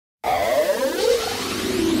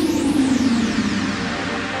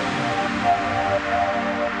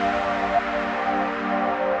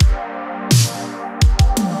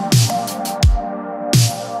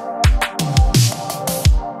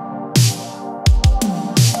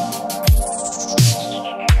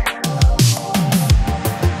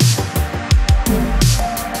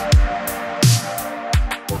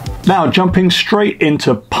Now, jumping straight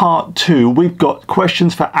into part 2, we've got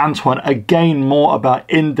questions for Antoine, again more about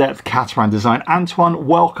in-depth Catamaran design. Antoine,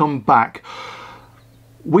 welcome back.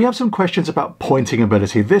 We have some questions about pointing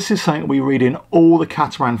ability. This is something we read in all the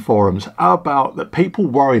Catamaran forums about that people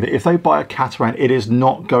worry that if they buy a Catamaran, it is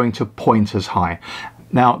not going to point as high.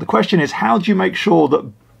 Now, the question is, how do you make sure that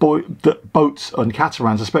boats and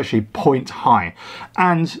Catamarans especially point high?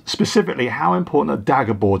 And specifically, how important are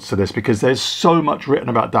Daggerboards to this? Because there's so much written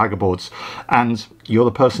about Daggerboards, and you're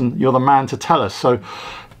the man to tell us. So,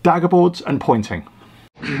 Daggerboards and pointing.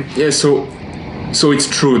 Yeah, so it's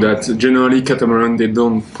true that generally Catamaran, they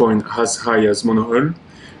don't point as high as monohull,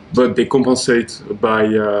 but they compensate by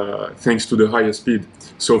thanks to the higher speed.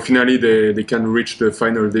 So finally they can reach the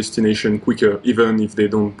final destination quicker, even if they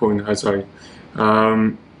don't point as high.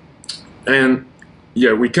 And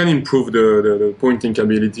yeah, we can improve the pointing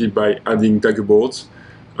ability by adding Daggerboards,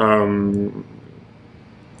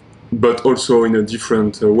 but also in a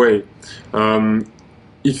different way.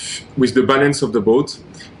 If with the balance of the boat,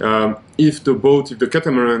 if the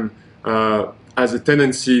Catamaran has a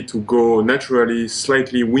tendency to go naturally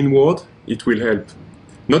slightly windward, it will help.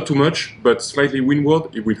 Not too much, but slightly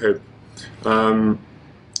windward, it will help.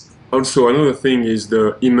 Also, another thing is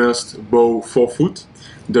the immersed bow forefoot,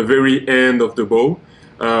 the very end of the bow.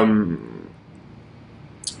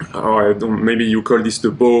 Maybe you call this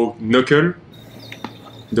the bow knuckle.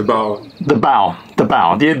 The bow.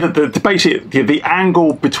 Basically, the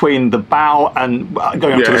angle between the bow and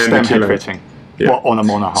going up to the stem head fitting on a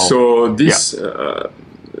monohull. So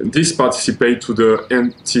this participates to the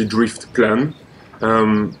anti-drift plan.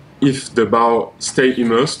 If the bow stay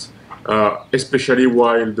immersed, especially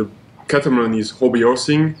while the Catamaran is hobby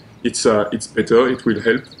horsing, it's better. It will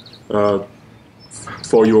help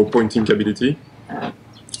for your pointing ability.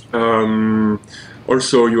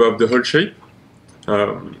 Also, you have the hull shape.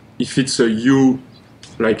 If it's a U,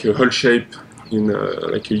 like a hull shape in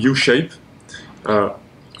like a U shape,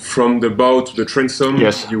 from the bow to the transom,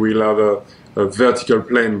 you will have a vertical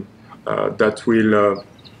plane that will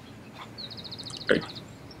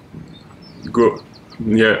go.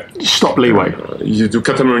 Yeah. Stop leeway. The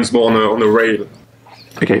Catamaran is more on a rail.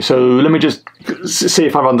 Okay, so let me just see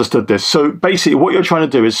if I've understood this. So basically what you're trying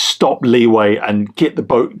to do is stop leeway and get the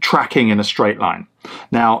boat tracking in a straight line.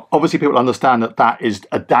 Now, obviously people understand that that is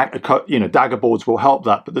Daggerboards will help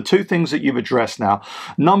that. But the two things that you've addressed now,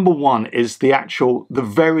 number one is the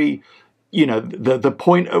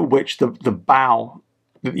point at which the bow,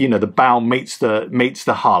 the bow meets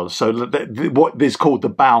the hull, so what is called the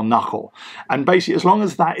bow knuckle. And basically, as long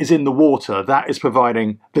as that is in the water, that is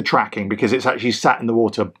providing the tracking because it's actually sat in the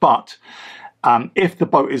water. But if the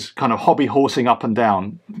boat is kind of hobby horsing up and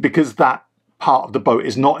down, because that part of the boat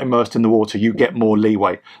is not immersed in the water, you get more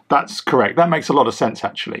leeway. That's correct. That makes a lot of sense,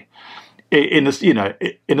 actually. In the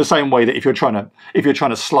same way that if you're trying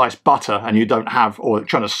to slice butter and you don't have, or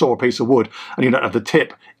trying to saw a piece of wood and you don't have the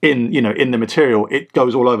tip in the material, it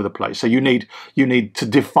goes all over the place. So you need to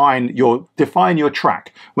define your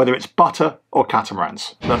track, whether it's butter or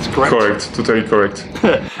Catamarans. That's correct. Correct. Totally correct.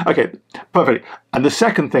 Okay, perfect. And the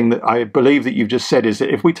second thing that I believe that you've just said is that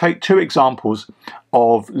if we take two examples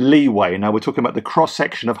of leeway, now we're talking about the cross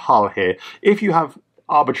section of hull here. If you have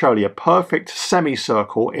arbitrarily a perfect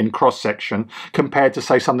semicircle in cross-section compared to,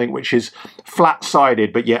 say, something which is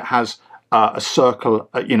flat-sided but yet has a circle,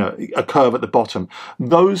 a curve at the bottom.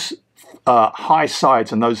 Those high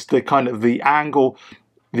sides and the angle,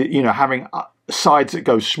 having sides that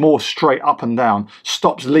go more straight up and down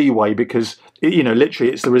stops leeway because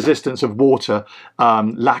literally it's the resistance of water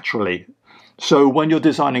laterally. So when you're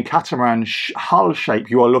designing Catamaran hull shape,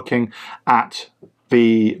 you are looking at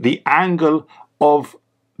the angle of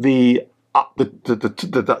the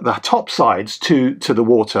top sides to the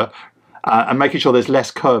water and making sure there's less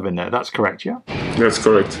curve in there. That's correct, yeah? That's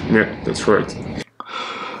correct. Yeah, that's right.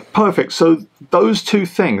 Perfect. So those two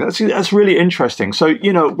things, that's really interesting. So,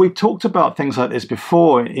 we've talked about things like this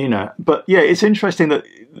before, but yeah, it's interesting that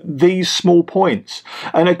these small points,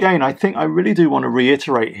 and again, I think I really do want to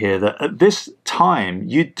reiterate here that at this time,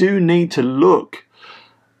 you do need to look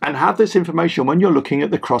and have this information when you're looking at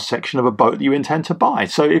the cross-section of a boat that you intend to buy.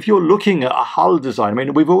 So if you're looking at a hull design, I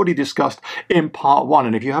mean, we've already discussed in part 1,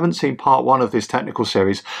 and if you haven't seen part 1 of this technical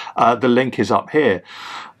series, the link is up here,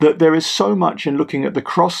 that there is so much in looking at the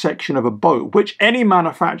cross-section of a boat, which any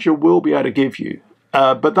manufacturer will be able to give you.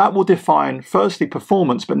 But that will define, firstly,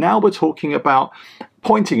 performance, but now we're talking about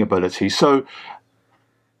pointing ability. So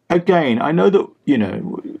again, I know that,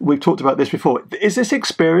 we've talked about this before. Is this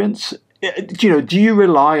experience do you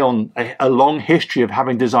rely on a long history of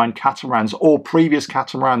having designed catamarans or previous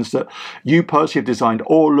catamarans that you personally have designed,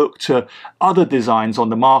 or look to other designs on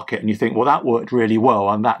the market and you think, well, that worked really well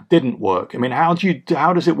and that didn't work? I mean, how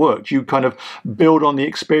does it work? Do you kind of build on the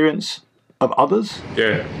experience of others?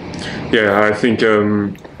 Yeah, I think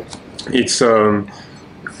it's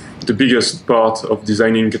the biggest part of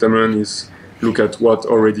designing catamaran is look at what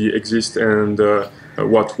already exists and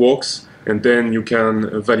what works, and then you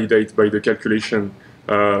can validate by the calculation.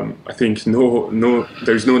 I think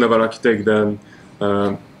there is no naval architect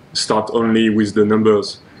that start only with the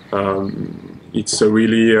numbers. It's a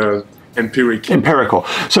really empirical.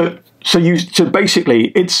 So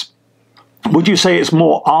basically, would you say it's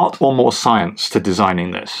more art or more science to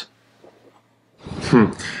designing this?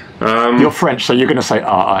 You're French, so you're going to say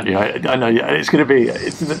art, aren't you? I know it's going to be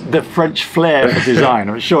the French flair for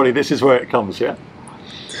design. Surely this is where it comes, yeah?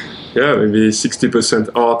 Yeah, maybe 60%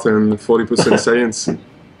 art and 40% science.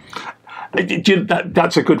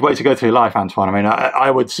 That's a good way to go through life, Antoine. I mean, I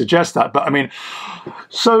would suggest that. But I mean,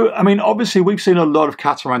 obviously we've seen a lot of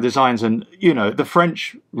catamaran designs, and the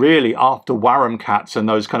French really, after Warham cats and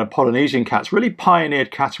those kind of Polynesian cats, really pioneered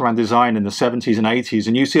catamaran design in the 70s and 80s.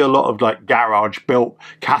 And you see a lot of like garage built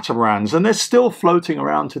catamarans, and they're still floating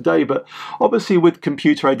around today. But obviously with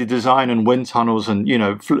computer aided design and wind tunnels and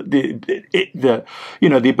the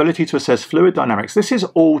ability to assess fluid dynamics, this is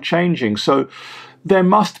all changing. So there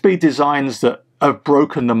must be designs that have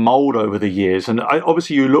broken the mold over the years, and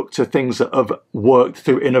obviously you look to things that have worked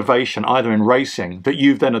through innovation, either in racing, that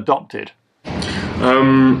you've then adopted.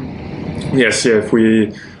 Yes,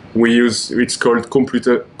 we use, it's called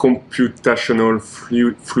computational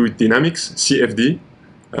fluid dynamics, CFD.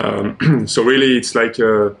 So really, it's like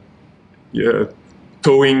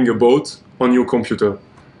towing a boat on your computer,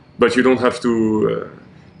 but you don't have to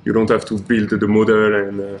build the model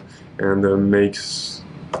and make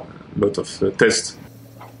a lot of tests.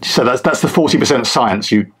 So that's the 40%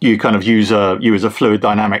 science. You kind of use a fluid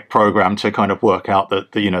dynamic program to kind of work out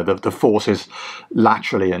the forces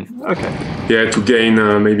laterally, and to gain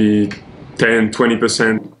maybe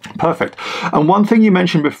 10-20%. Perfect. And one thing you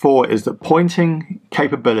mentioned before is that pointing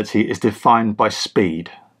capability is defined by speed.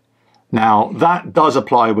 Now that does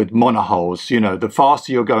apply with monohulls. The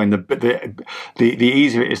faster you're going, the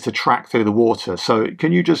easier it is to track through the water. So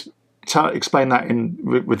can you just explain that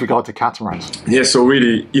with regard to catamarans? Yeah. So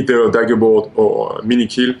really, either a daggerboard or a mini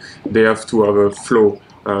keel, they have to have a flow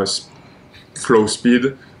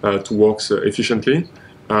speed to work efficiently.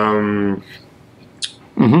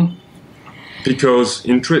 Because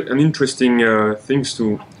an interesting things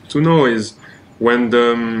to know is when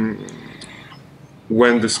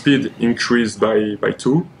the speed increased by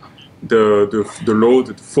 2, the load,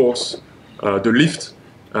 the force, the lift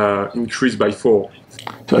increased by 4.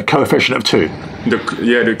 So a coefficient of 2.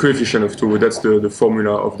 The coefficient of 2. That's the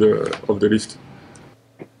formula of the lift.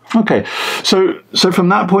 Okay, so from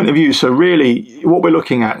that point of view, so really what we're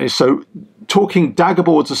looking at is, so talking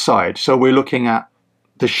daggerboards aside, so we're looking at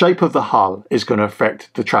the shape of the hull is going to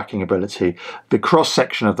affect the tracking ability, the cross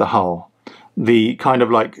section of the hull, the kind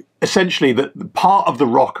of like essentially the part of the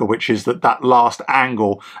rocker, which is that last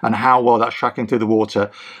angle and how well that's tracking through the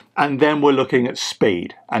water. And then we're looking at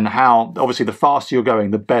speed and how, obviously, the faster you're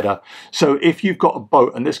going, the better. So if you've got a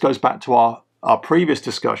boat, and this goes back to our previous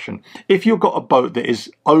discussion, if you've got a boat that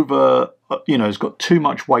is over, has got too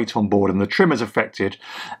much weight on board and the trim is affected,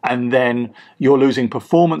 and then you're losing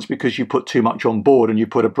performance because you put too much on board and you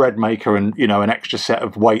put a bread maker and, an extra set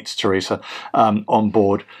of weights, Terysa, on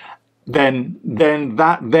board, then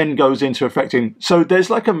that goes into affecting. So there's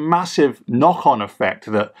like a massive knock-on effect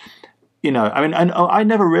that, and I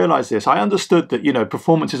never realized this. I understood that,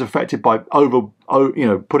 performance is affected by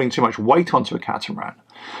putting too much weight onto a catamaran.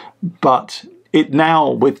 But it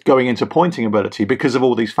now, with going into pointing ability, because of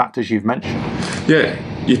all these factors you've mentioned. Yeah,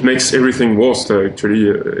 it makes everything worse,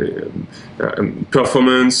 actually.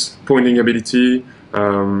 Performance, pointing ability.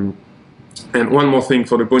 And one more thing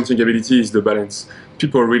for the pointing ability is the balance.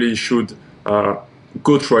 People really should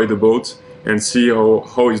go try the boat and see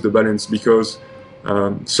how is the balance, because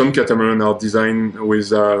some catamarans are designed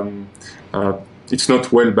with it's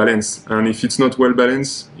not well balanced, and if it's not well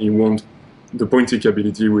balanced, the pointing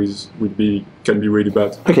ability can be really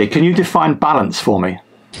bad. Okay, can you define balance for me?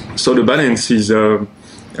 So the balance is the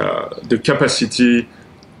capacity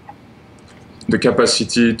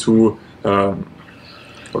to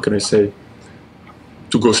how can I say,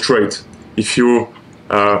 to go straight. If you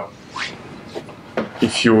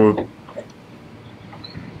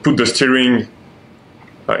put the steering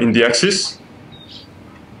in the axis,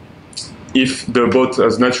 if the boat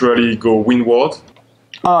has naturally go windward,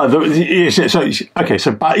 Okay,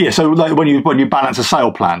 so yeah, so like when you balance a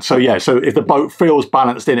sail plan, so yeah, so if the boat feels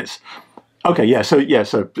balanced in its, okay, yeah, so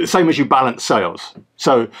same as you balance sails,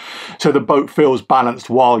 so the boat feels balanced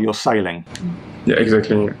while you're sailing. Yeah,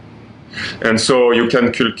 exactly. And so you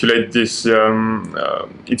can calculate this.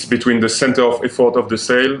 It's between the center of effort of the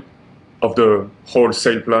sail, of the whole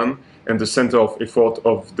sail plan, and the center of effort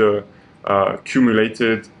of the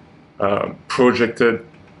cumulated projected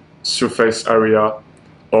surface area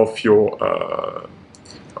of your hull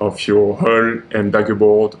and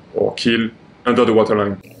daggerboard or keel under the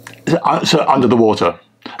waterline. So under the water.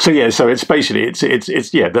 So yeah, so it's basically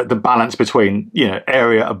it's yeah the balance between, you know,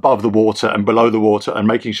 area above the water and below the water, and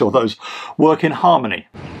making sure those work in harmony.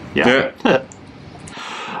 Yeah.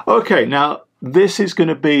 Okay, now this is going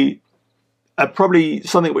to be probably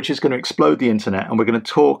something which is going to explode the internet, and we're going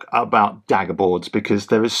to talk about daggerboards, because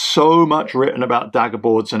there is so much written about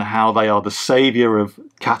daggerboards and how they are the savior of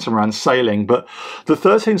catamaran sailing. But the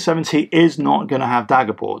 1370 is not going to have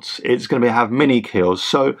daggerboards. It's going to have mini keels.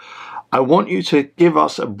 So I want you to give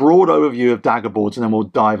us a broad overview of daggerboards, and then we'll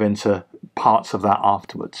dive into parts of that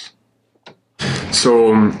afterwards.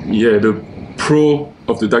 So yeah, the pro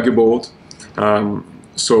of the daggerboard.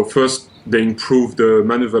 So first, they improve the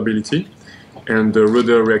maneuverability and the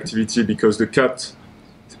rudder reactivity, because the cat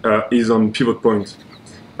is on pivot point.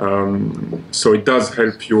 So it does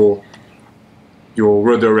help your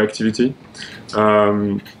rudder reactivity.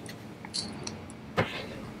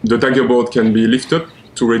 The daggerboard can be lifted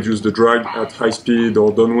to reduce the drag at high speed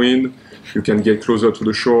or downwind. You can get closer to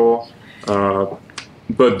the shore,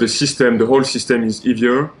 but the whole system is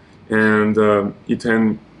heavier, and it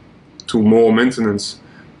tends to more maintenance.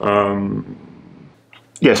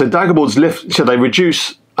 Yeah, so daggerboards lift, so they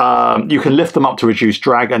reduce, you can lift them up to reduce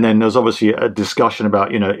drag, and then there's obviously a discussion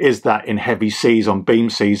about, you know, is that in heavy seas, on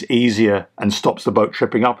beam seas, easier and stops the boat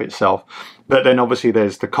tripping up itself? But then obviously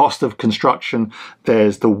there's the cost of construction,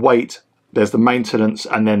 there's the weight, there's the maintenance,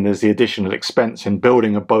 and then there's the additional expense in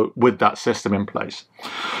building a boat with that system in place.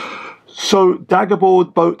 So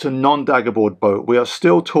daggerboard boat to non-daggerboard boat, we are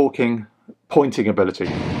still talking pointing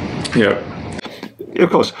ability. Yeah. Of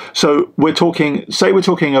course. So we're talking, say we're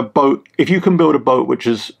talking a boat, if you can build a boat which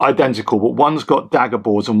is identical, but one's got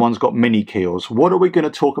daggerboards and one's got mini keels, what are we going to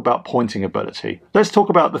talk about pointing ability? Let's talk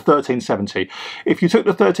about the 1370. If you took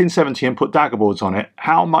the 1370 and put daggerboards on it,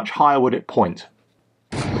 how much higher would it point?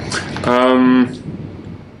 It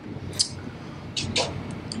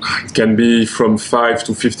can be from 5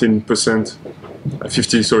 to 15%,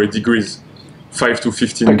 50 degrees, 5 to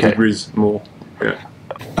 15 degrees more. Yeah.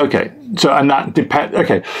 Okay, so and that depends.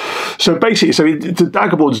 Okay, so basically, so the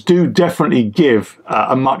daggerboards do definitely give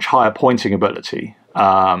a much higher pointing ability.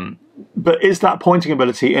 But is that pointing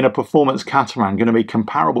ability in a performance catamaran going to be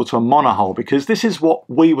comparable to a monohull? Because this is what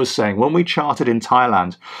we were saying when we chartered in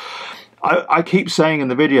Thailand. I keep saying in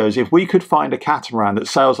the videos, if we could find a catamaran that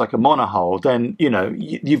sails like a monohull, then, you know,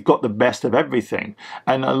 you've got the best of everything.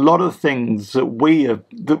 And a lot of things that we have,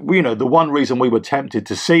 you know, the one reason we were tempted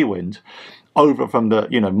to Seawind over from the,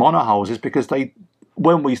 you know, monohulls is because they,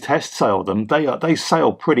 when we test sail them, they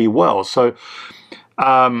sail pretty well. So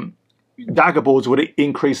daggerboards would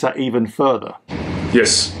increase that even further.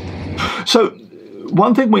 Yes. So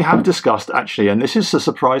one thing we have discussed actually, and this is a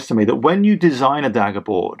surprise to me, that when you design a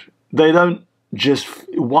daggerboard, they don't just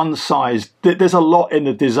one size. There's a lot in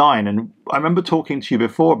the design, and I remember talking to you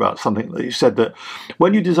before about something that you said that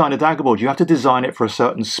when you design a daggerboard, you have to design it for a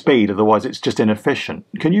certain speed, otherwise it's just inefficient.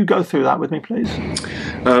 Can you go through that with me, please?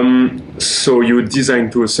 So you design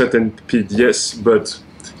to a certain speed, yes, but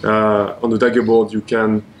on the daggerboard you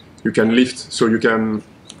can lift, so you can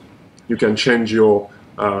change your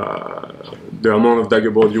the amount of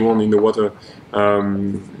daggerboard you want in the water.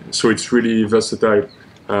 So it's really versatile.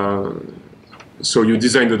 So you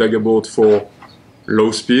design the daggerboard for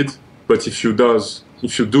low speed, but if you go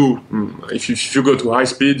to high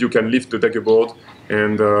speed, you can lift the daggerboard,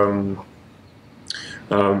 and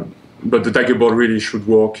but the daggerboard really should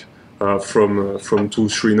work from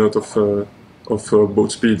 2-3 knots of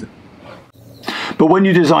boat speed. But when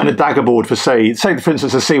you design a daggerboard for say for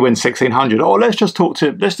instance a Seawind 1600, or let's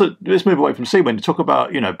move away from Seawind to talk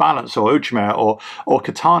about, you know, Balance or Uchmer or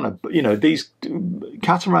Katana, you know, these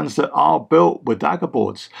catamarans that are built with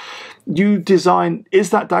daggerboards, is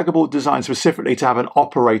that daggerboard designed specifically to have an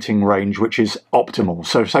operating range which is optimal?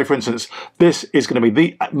 So say for instance this is going to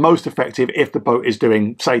be the most effective if the boat is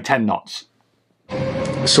doing say 10 knots.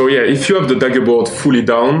 So yeah, if you have the daggerboard fully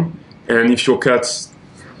down, and if your cat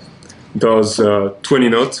does 20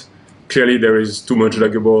 knots, clearly there is too much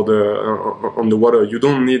daggerboard on the water. You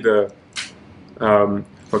don't need how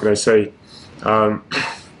can I say,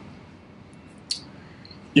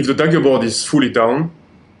 if the daggerboard is fully down,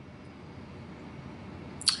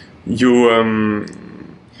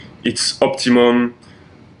 it's optimum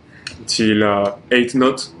till 8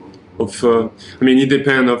 knots of. I mean, it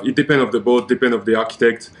depends of the boat, depend of the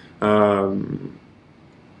architect.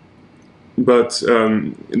 But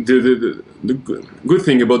the good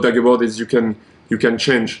thing about daggerboard is you can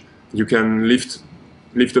change. You can lift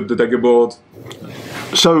up the daggerboard.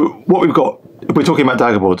 So what we've got, we're talking about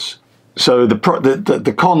daggerboards. So the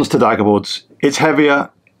cons to daggerboards, it's heavier,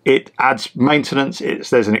 it adds maintenance,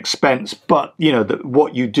 there's an expense, but you know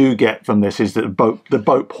what you do get from this is that the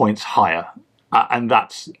boat point's higher. And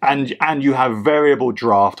you have variable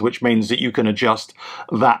draft, which means that you can adjust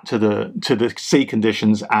that to the sea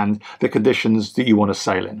conditions and the conditions that you want to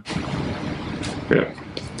sail in.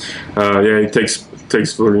 It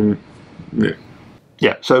takes volume.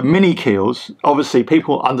 Yeah. So mini keels. Obviously,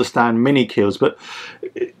 people understand mini keels, but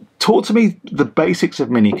talk to me the basics of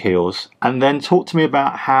mini keels, and then talk to me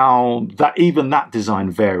about how that design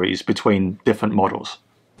varies between different models.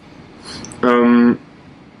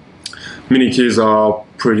 Mini keels are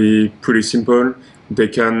pretty simple. They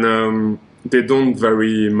don't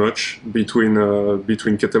vary much between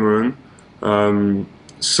catamaran.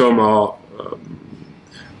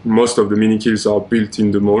 Most of the mini keels are built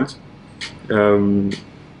in the mold,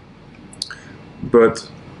 but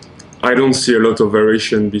I don't see a lot of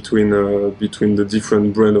variation between the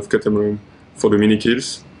different brand of catamaran for the mini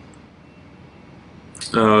keels.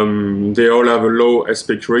 They all have a low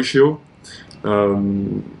aspect ratio.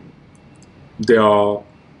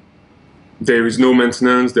 There is no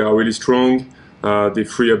maintenance. They are really strong. They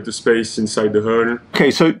free up the space inside the hull. Okay,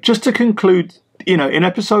 so just to conclude, you know, in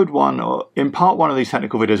episode 1 or in part 1 of these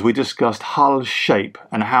technical videos, we discussed hull shape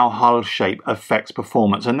and how hull shape affects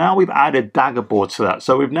performance. And now we've added daggerboards to that.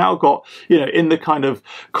 So we've now got, you know, in the kind of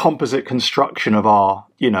composite construction of our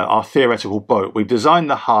theoretical boat, we've designed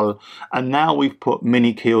the hull and now we've put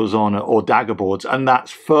mini keels on or daggerboards, and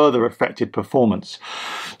that's further affected performance.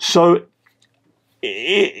 So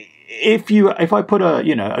if I put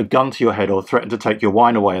a gun to your head or threatened to take your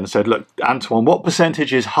wine away and said, look, Antoine, what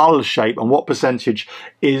percentage is hull shape and what percentage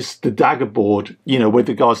is the daggerboard, you know, with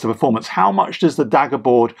regards to performance? How much does the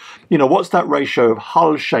daggerboard, you know, what's that ratio of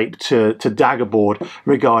hull shape to daggerboard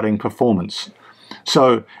regarding performance?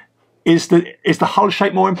 So is the hull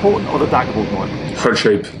shape more important or the daggerboard more important? Hull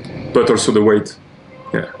shape, but also the weight.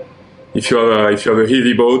 Yeah. If you have a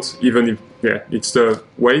heavy boat, even if it's the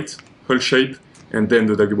weight, hull shape, and then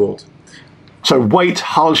the daggerboard. So weight,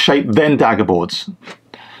 hull shape, then daggerboards.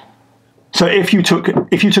 So if you took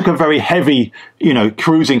a very heavy, you know,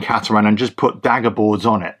 cruising catamaran and just put daggerboards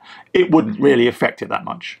on it, it wouldn't really affect it that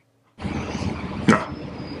much.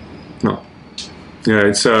 No. Yeah,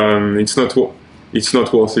 it's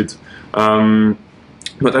not worth it.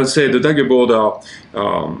 But I'd say the daggerboard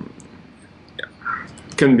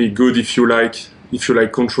can be good if you like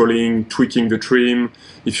controlling, tweaking the trim,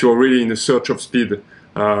 if you're really in a search of speed.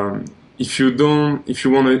 If you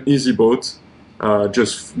want an easy boat,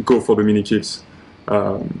 just go for the mini keels.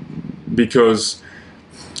 Because,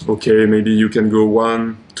 okay, maybe you can go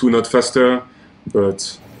 1-2 knots faster,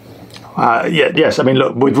 but yes. I mean,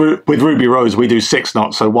 look, with Ruby Rose, we do 6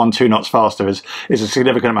 knots, so 1-2 knots faster is a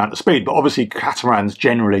significant amount of speed. But obviously, catamarans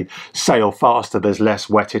generally sail faster. There's less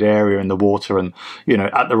wetted area in the water, and you know,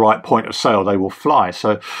 at the right point of sail, they will fly.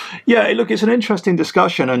 So, yeah, look, it's an interesting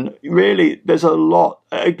discussion, and really, there's a lot.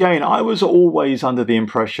 Again, I was always under the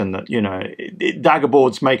impression that, you know,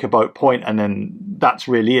 daggerboards make a boat point, and then that's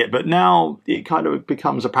really it. But now it kind of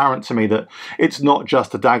becomes apparent to me that it's not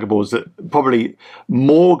just the daggerboards, that probably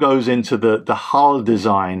more goes into the hull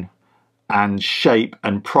design and shape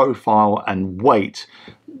and profile and weight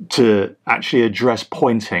to actually address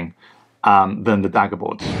pointing than the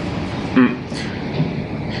daggerboards.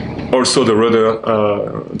 Also, the rudder,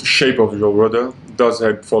 the shape of your rudder does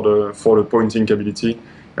help for the pointing ability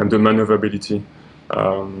and the maneuverability.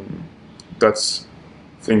 That's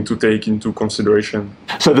thing to take into consideration.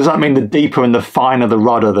 So does that mean the deeper and the finer the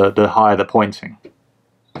rudder, the higher the pointing?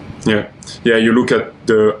 Yeah. You look at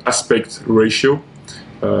the aspect ratio,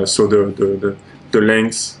 so the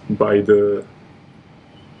length by the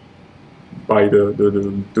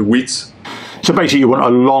width. So basically, you want a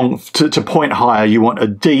long to point higher. You want a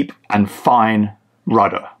deep and fine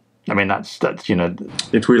rudder. I mean, that's you know.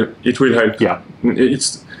 It will help. Yeah.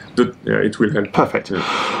 It will help. Perfect.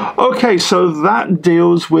 Yeah. Okay, so that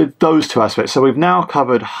deals with those two aspects. So we've now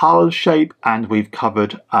covered hull shape and we've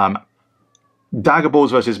covered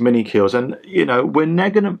Daggerboards versus mini keels, and you know, we're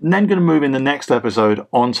then going to move in the next episode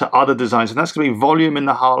onto other designs, and that's going to be volume in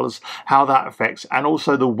the hulls, how that affects, and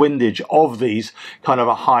also the windage of these kind of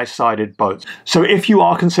a high-sided boats. So if you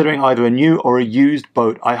are considering either a new or a used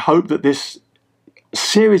boat, I hope that this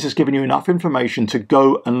series has given you enough information to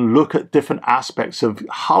go and look at different aspects of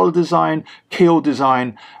hull design, keel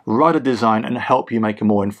design, rudder design, and help you make a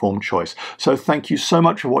more informed choice. So thank you so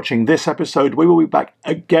much for watching this episode. We will be back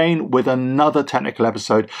again with another technical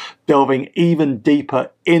episode, delving even deeper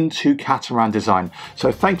into catamaran design.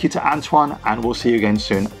 So thank you to Antoine, and we'll see you again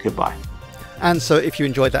soon. Goodbye. And so if you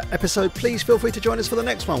enjoyed that episode, please feel free to join us for the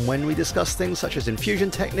next one, when we discuss things such as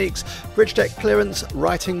infusion techniques, bridge deck clearance,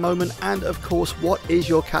 righting moment, and of course, what is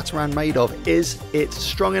your catamaran made of? Is it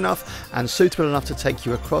strong enough and suitable enough to take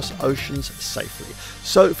you across oceans safely?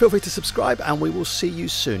 So feel free to subscribe, and we will see you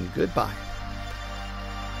soon. Goodbye.